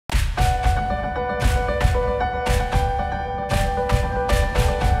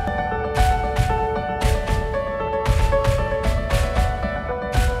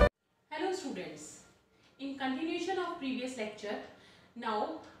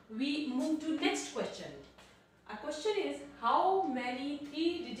we move to next question. Our question is, how many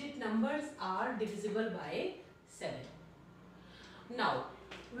 3-digit numbers are divisible by 7? Now,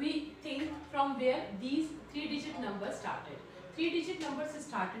 we think from where these 3-digit numbers started. 3-digit numbers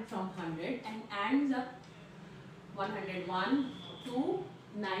started from 100 and ends up 101 to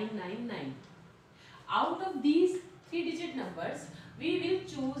 999. Out of these 3-digit numbers, we will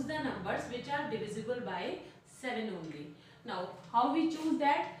choose the numbers which are divisible by 7 only. Now, how we choose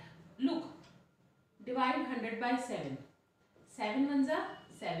that? Look, divide 100 by 7. 7 ones are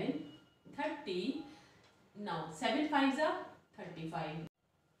 7, 30. Now, 7 fives are 35.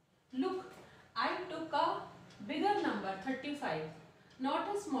 Look, I took a bigger number, 35,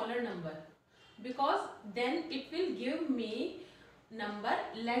 not a smaller number, because then it will give me number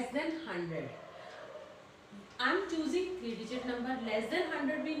less than 100. I am choosing 3-digit number less than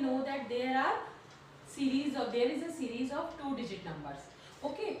 100. We know that there is a series of 2-digit numbers.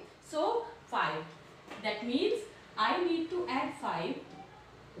 Okay, so 5. That means I need to add 5.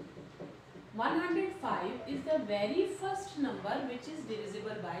 105 is the very first number which is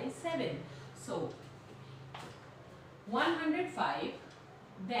divisible by 7. So 105,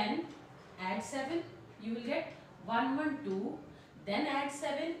 then add 7, you will get 112, then add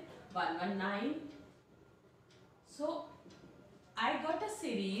 7, 119. So I got a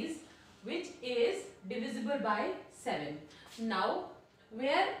series which is divisible by 7. Now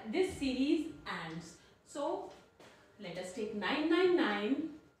where this series ends, so let us take 999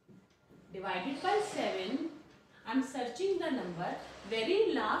 divided by 7. I am searching the number,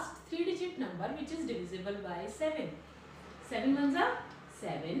 very last 3-digit number which is divisible by 7. 7 ones are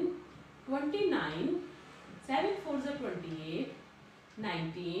 7, 29, 7 fours are 28,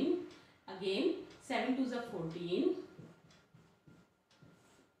 19, again 7 twos are 14,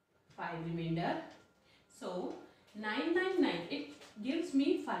 5 remainder. So 999, it gives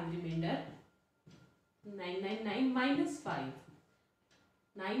me 5 remainder. 999 minus 5.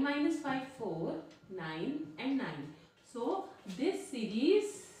 9 minus 5, 4, 9 and 9. So this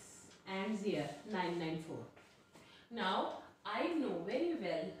series ends here, 994. Now I know very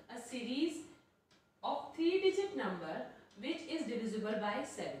well a series of 3-digit number which is divisible by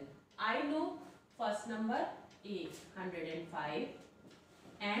 7. I know first number A, 105,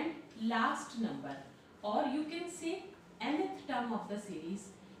 and last number, or you can say nth term of the series.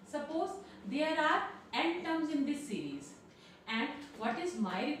 Suppose there are n terms in this series, and what is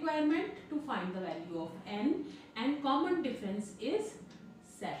my requirement? To find the value of n, and common difference is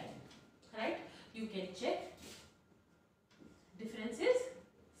 7, right? You can check, difference is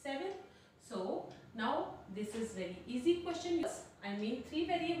 7. So now this is very easy question. I mean 3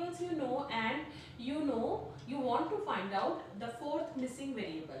 variables you know, and you know you want to find out the 4th missing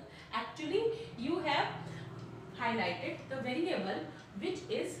variable. Actually you have highlighted the variable which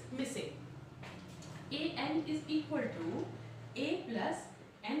is missing. An is equal to a plus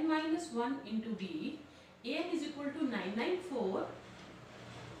n minus 1 into b. An is equal to 994,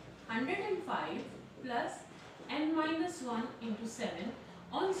 105 plus n minus 1 into 7.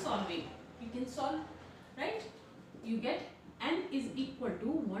 On solving, you can solve, right? You get n is equal to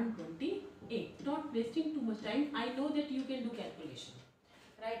 128. Not wasting too much time. I know that you can do calculation,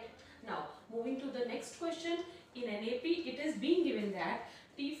 right? Now moving to the next question. In an AP, it is being given that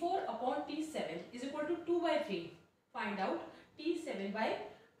T4 upon T7 is equal to 2 by 3. Find out T7 by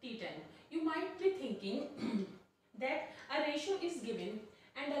T10. You might be thinking that a ratio is given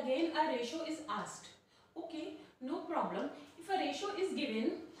and again a ratio is asked. Okay, no problem. If a ratio is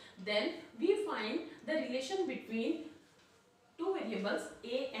given, then we find the relation between two variables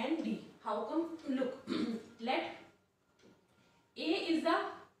A and D. How come? Look, let A is the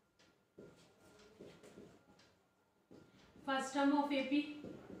first term of AP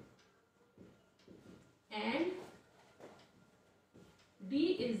and D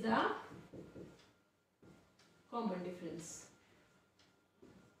is the common difference,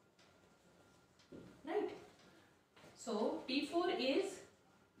 right? So T4 is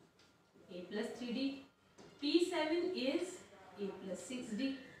A plus 3D, T7 is A plus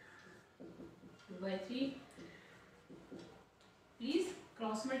 6D, 2 by 3. Please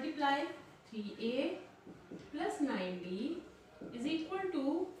cross multiply. 3A plus 9D is equal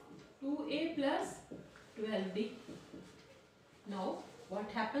to 2A plus 12D. Now what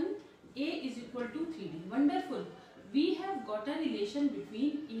happened? A is equal to 3D. Wonderful. We have got a relation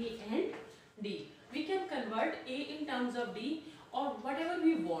between A and D. We can convert A in terms of D or whatever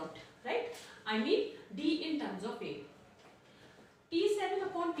we want, right? I mean D in terms of A. T7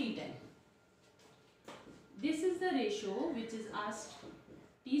 upon T10. This is the ratio which is asked.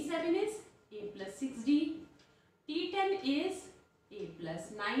 T7 is A plus 6D. T10 is A plus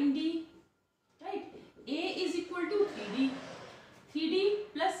plus 9D, right? A is equal to 3D, 3D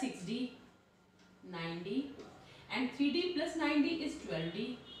plus 6D, 9D, and 3D plus 9D is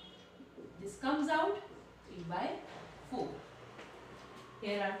 12D. This comes out 3 by 4.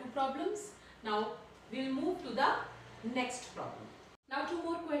 Here are two problems. Now we'll move to the next problem. Now two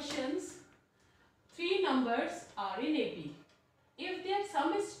more questions. Three numbers are in AP. If their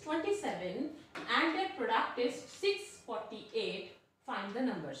sum is 27 and their product is 648, find the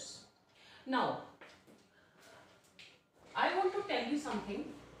numbers. Now, I want to tell you something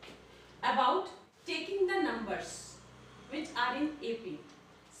about taking the numbers which are in AP.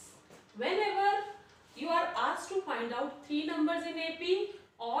 Whenever you are asked to find out three numbers in AP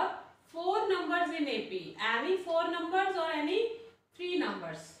or four numbers in AP, any four numbers or any three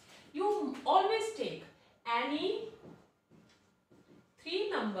numbers, you always take any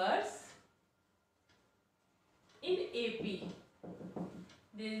three numbers in AP.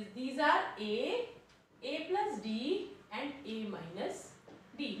 These are A plus D and A minus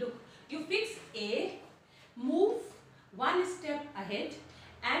D. Look, you fix A, move one step ahead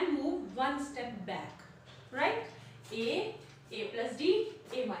and move one step back, right? A plus D,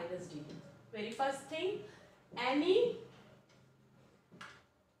 A minus D. Very first thing, any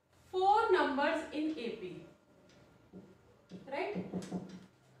four numbers in AP, right?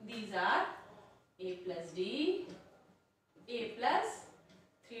 These are A plus D, A plus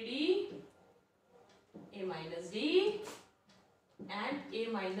 3D, A minus D and A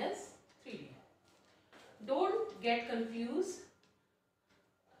minus 3D. Don't get confused.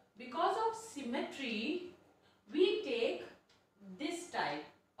 Because of symmetry, we take this type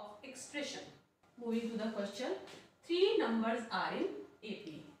of expression. Moving to the question, three numbers are in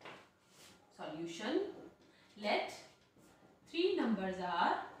AP. Solution, let three numbers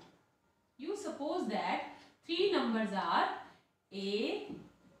are, you suppose that three numbers are A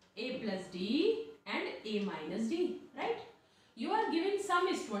plus D and A minus D, right? You are given sum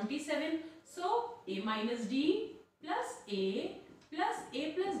is 27, so A minus D plus A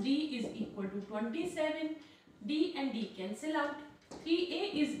plus D is equal to 27. D and D cancel out.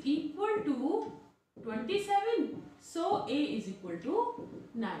 3A is equal to 27, so A is equal to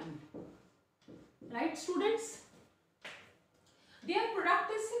 9. Right, students? Their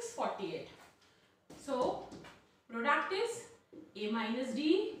product is 648. So, product is A minus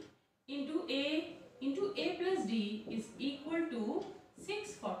D into A plus D is equal to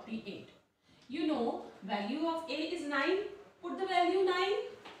 648. You know, value of A is 9. Put the value 9.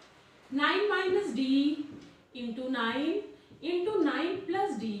 9 minus D into 9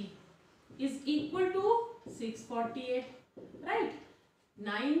 plus D is equal to 648. Right?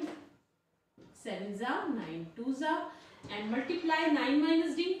 9 7s are 9 2s are, and multiply 9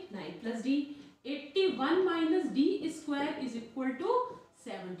 minus D, 9 plus D. 81 minus D square is equal to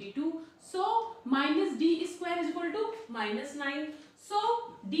 72. So minus D square is equal to minus 9. So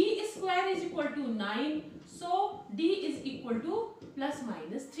D square is equal to 9. So D is equal to plus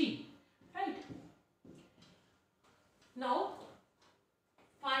minus 3. Right? Now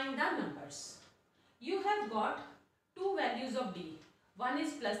find the numbers. You have got two values of D. One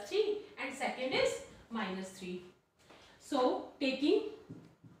is plus 3 and second is minus 3. So taking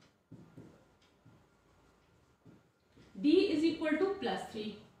D is equal to plus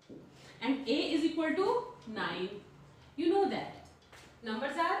 3 and A is equal to 9. You know that.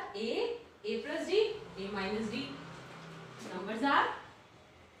 Numbers are A plus D, A minus D. Numbers are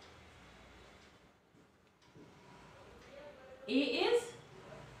A is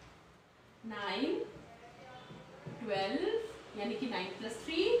 9, 12, यानी कि 9 plus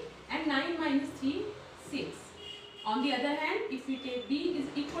 3 and 9 minus 3, 6. On the other hand, if we take D is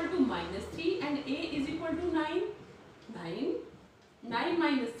equal to minus 3 and A is equal to 9, 9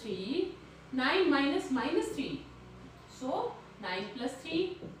 minus 3, 9 minus 3. So 9 plus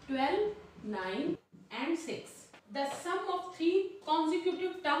 3, 12, 9 and 6. The sum of three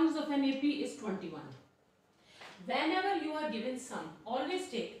consecutive terms of an AP is 21. Whenever you are given sum, always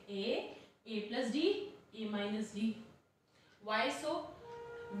take A plus D, A minus D. Why so?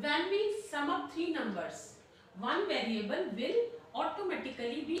 When we sum up three numbers, one variable will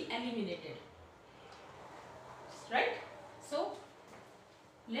automatically be eliminated. Right? So,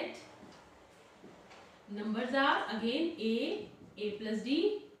 let numbers are again A plus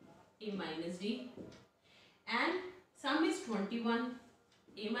D, A minus D, and sum is 21.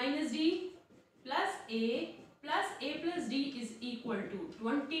 A minus D plus A plus D is equal to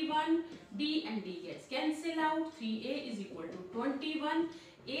 21. D and D gets cancel out. 3A is equal to 21.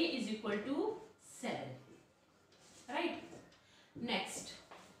 A is equal to 7. Right? Next.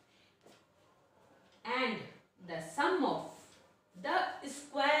 And the sum of the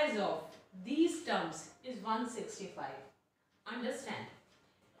squares of these terms is 165. Understand?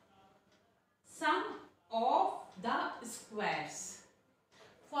 Sum of the squares.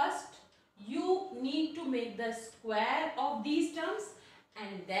 First, you need to make the square of these terms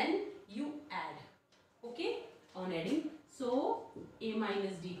and then you add. Okay? On adding, so a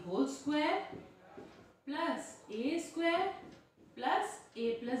minus d whole square plus a square plus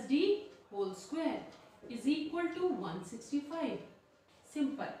a plus d whole square is equal to 165.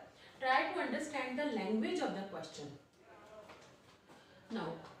 Simple. Try to understand the language of the question. Now,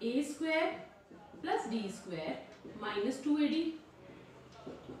 a square plus d square minus 2ad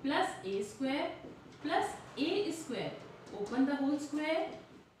plus a square plus a square, open the whole square,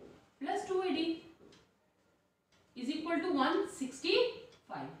 plus 2ad is equal to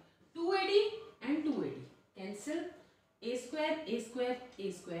 165. 2ad and 2ad cancel. A square, a square,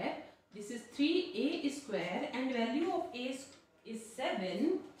 a square. This is 3a square and value of a is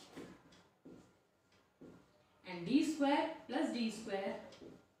 7. And d square plus d square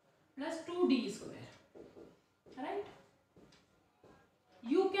plus 2d square. Right?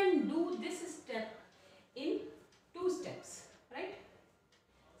 You can do this step in 2 steps. Right?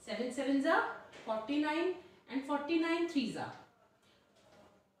 7 7s are 49 and 49 3s are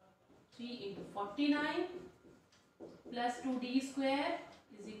 3 into 49 plus 2d square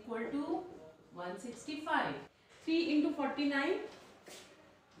is equal to 165. 3 into 49,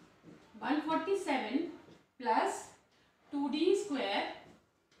 147 plus 2d square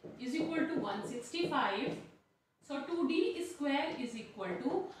is equal to 165. So 2d square is equal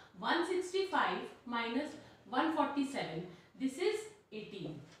to 165 minus 147. This is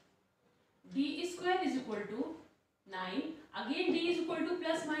 18. D square is equal to 9. Again d is equal to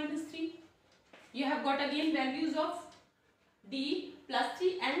plus minus 3. You have got again values of d plus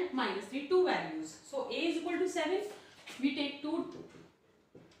 3 and minus 3, 2 values. So a is equal to 7. We take 2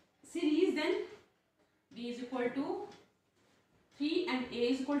 series, then d is equal to 3 and a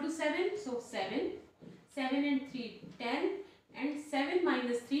is equal to 7. So 7, 7 and 3, 10 and 7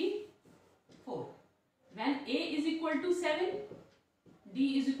 minus 3, 4. When a is equal to 7,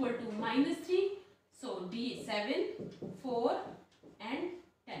 d is equal to minus 3. So d 7, 4 and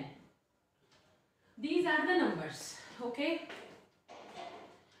 10. These are the numbers. Okay.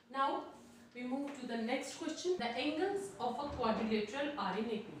 Now we move to the next question. The angles of a quadrilateral are in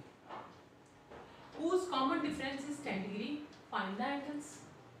AP, whose common difference is 10 degree. Find the angles.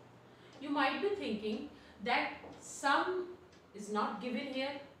 You might be thinking that sum is not given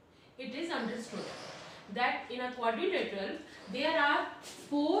here. It is understood that in a quadrilateral there are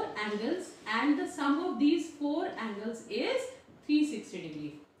 4 angles and the sum of these 4 angles is 360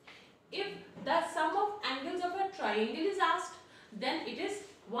 degree. If the sum of angles of a triangle is asked, then it is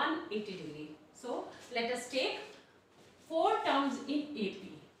 180 degree. So let us take 4 terms in AP.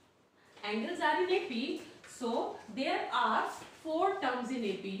 Angles are in AP, so there are 4 terms in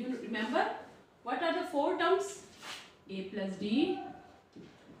AP. You remember what are the 4 terms? A plus D,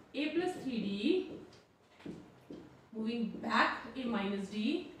 A plus 3D, moving back A minus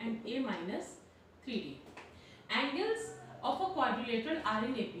D and A minus 3D. Angles of a quadrilateral are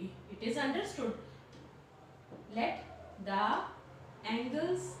in AP. It is understood. Let the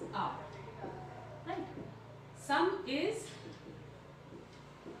angles are. Right. Sum is,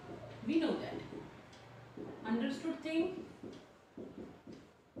 we know that. Understood thing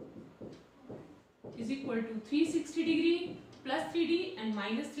is equal to 360 degree plus 3D and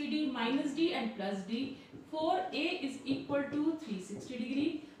minus 3D minus D and plus D. 4A is equal to 360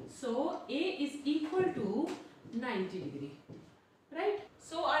 degree. So A is equal to 90 degree. Right?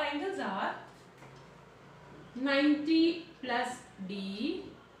 So our angles are 90 plus D,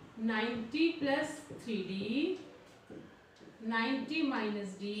 90 plus 3D, 90 minus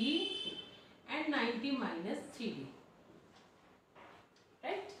D and 90 minus 3D.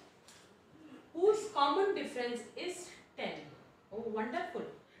 Right? Whose common difference is 10. Oh, wonderful.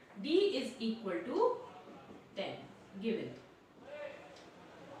 D is equal to 10 given.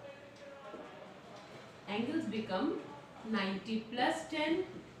 Angles become 90 plus 10,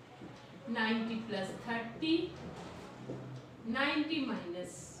 90 plus 30, 90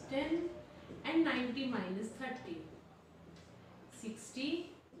 minus 10 and 90 minus 30. 60,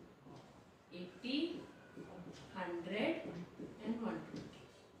 80, 100 and 120.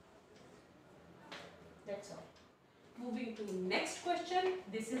 That's all. Moving to next question.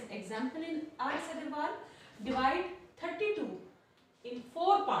 This is example in R.S. Agarwal. Divide 32 in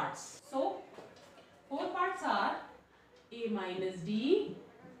 4 parts. So 4 parts are A minus D,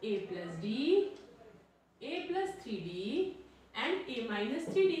 A plus D, A plus 3D and A minus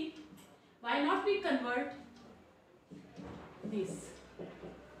 3D. Why not we convert this?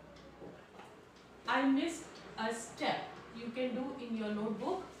 I missed a step you can do in your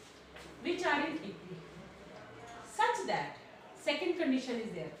notebook which are in AP. Such that second condition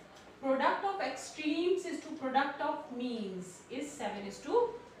is there. Product of extremes is to product of means is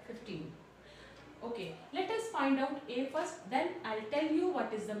 7:15. Okay, let us find out A first, then I'll tell you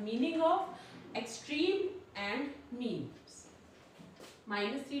what is the meaning of extreme and means.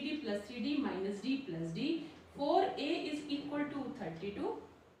 Minus 3D plus 3D minus D plus D. 4A is equal to 32.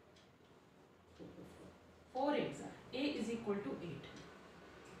 4 8s are. A is equal to 8.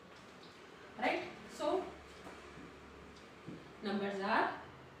 Right? So, numbers are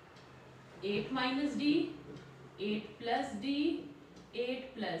 8 minus D, 8 plus D,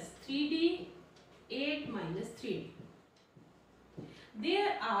 8 plus 3D, 8 minus 3D.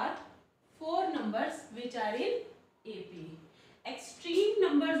 There are 4 numbers which are in AP. Extreme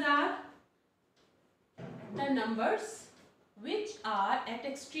numbers are the numbers which are at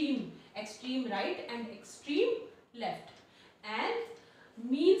extreme right and extreme left, and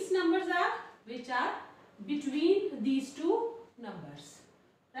means numbers are which are between these two numbers,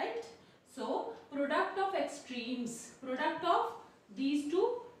 right? So product of extremes, product of these two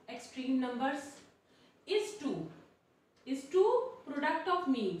extreme numbers is 2. Is 2 product of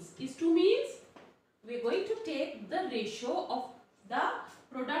means. Is 2 means we are going to take the ratio of the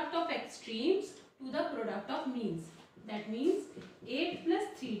product of extremes to the product of means. That means 8 plus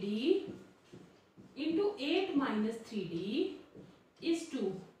 3D into 8 minus 3D is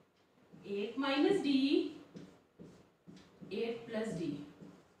 2. 8 minus D, 8 plus D.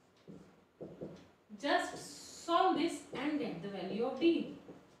 Just solve this and get the value of D.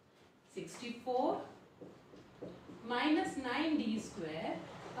 64 minus 9D square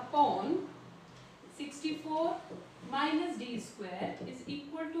upon 64 minus D square is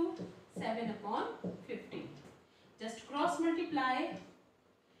equal to 7 upon 15. Just cross multiply.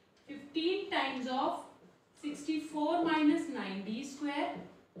 15 times of 64 minus 9D square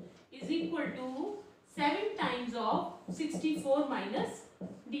is equal to 7 times of 64 minus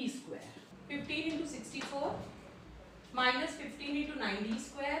D square. 15 into 64 minus 15 into 9D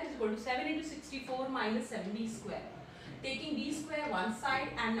square is equal to 7 into 64 minus 7D square. Taking D square one side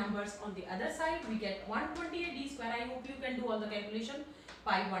and numbers on the other side, we get 128 D square. I hope you can do all the calculation.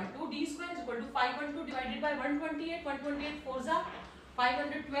 512 D square is equal to 512 divided by 128. 128 4s are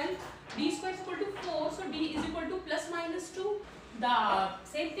 512. D square is equal to 4. So D is equal to plus minus 2. The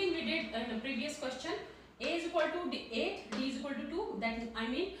same thing we did in the previous question. A is equal to 8, D is equal to 2. That I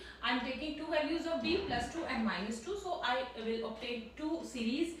mean I am taking two values of D plus 2 and minus 2. So I will obtain two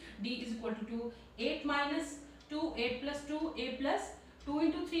series. D is equal to 2. 8 minus 2, 8 plus 2, A plus 2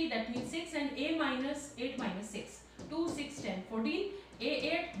 into 3, that means 6, and A minus 8 minus 6. 2, 6, 10, 14. A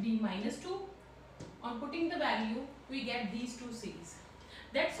 8, D minus 2. On putting the value, we get these two series.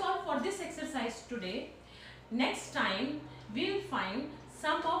 That's all for this exercise today. Next time, we will find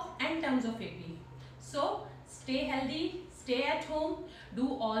sum of n terms of AP. So, stay healthy, stay at home, do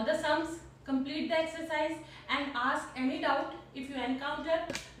all the sums, complete the exercise and ask any doubt if you encounter,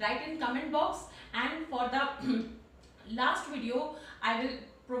 write in comment box. And for the last video, I will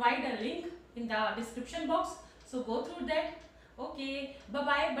provide a link in the description box. So go through that. Okay,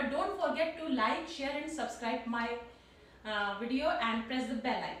 bye-bye. But don't forget to like, share and subscribe my video and press the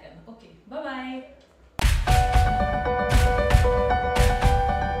bell icon. Okay, bye-bye.